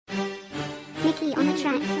Mickey on the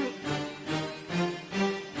track.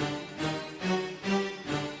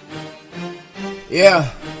 Yeah.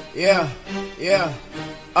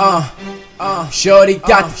 Shorty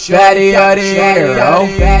got the fatty of the year, oh.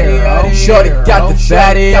 Shorty got the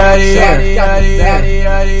fatty of the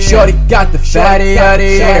year. Shorty got the fatty of the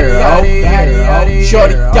year, oh.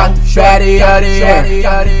 Shorty got the fatty of the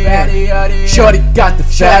year. Shorty got the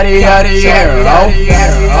fatty of the year, oh.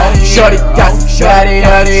 Shorty got the fatty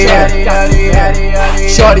of the year.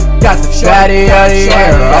 Shorty got the fatty of the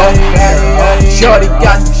year, oh. Shorty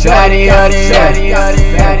got the fatty of the year.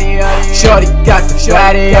 Shorty got the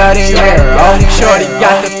fatty of the year. Shorty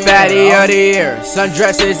got the fatty of the year.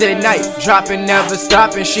 Sundresses at night, dropping, never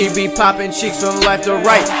stopping. She be popping cheeks from left to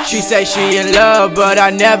right. She say she in love, but I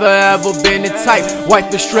never ever been the type.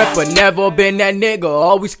 Wife a stripper, never been that nigga,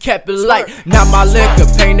 always kept it light. Not my liquor,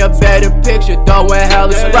 paint a better picture, throwing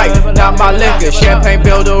hella Sprite. Not my liquor, champagne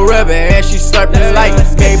build a river, and she slurping light.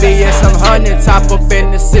 Maybe it's some honey top up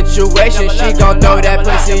in the situation. She gon' throw that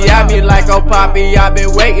pussy at me like, oh Poppy, I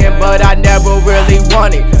been waiting, but I never really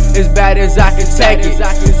want it. As bad as I can take it,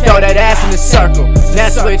 throw that ass in a circle. Now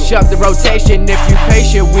switch up the rotation. If you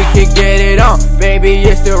patient, we can get it on. Baby,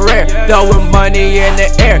 it's the rare, throwing money in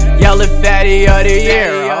the air, yelling fatty of the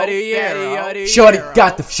year. Shorty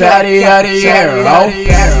got the fatty of the year, oh.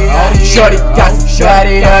 Shorty got the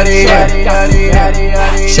fatty of the year.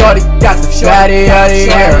 Shorty got the fatty of the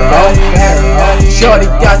year, oh. Shorty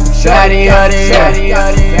got the fatty of the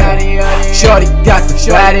year. Shorty got the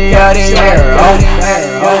fatty of the year, oh.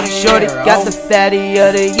 Shorty got the fatty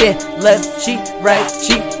of the year. Left cheek, right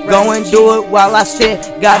cheek, go and do it while I sit.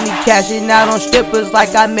 Got me cashing out on strippers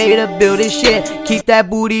like I made a building shit. Keep that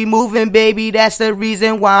booty moving, baby, that's the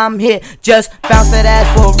reason why I'm here. Just bounce that ass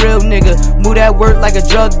for a real nigga. Move that work like a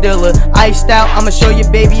drug dealer. Iced out, I'ma show you,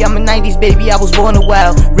 baby, I'm a 90s baby, I was born a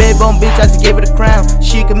while. Red bone bitch, I just gave her the crown.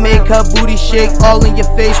 She can make her booty shake all in your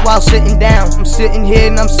face while sitting down. I'm sitting here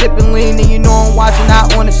and I'm sipping lean, and you know I'm watching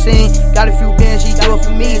out on the scene. Got a few bands, she do it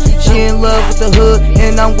for me. She in love with the hood,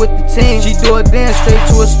 and I'm with the team. She do a dance straight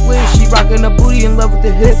to a split. She rockin' her booty, in love with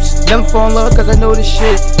the hips. Never fall in love cause I know this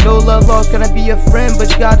shit. No love lost, can I be your friend?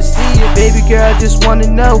 But you gotta see it. Baby girl, I just wanna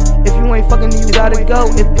know, if you ain't fucking, then you gotta go.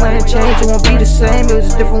 If plan change, it won't be the same. It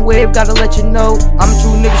was a different wave, gotta let you know. I'm a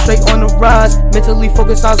true nigga straight on the rise. Mentally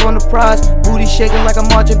focused, eyes on the prize. Booty shaking like a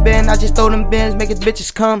marching band. I just throw them bands, making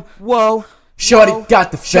bitches come. Whoa. Shorty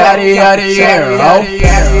got the fatty of the year, oh.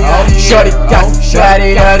 Shorty got the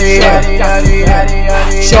fatty of the year.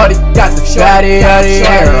 Shorty got the fatty of the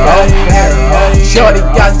year, oh. Shorty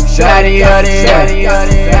got the fatty of the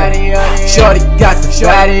year. Shorty got the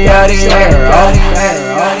fatty of the year,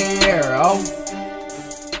 oh.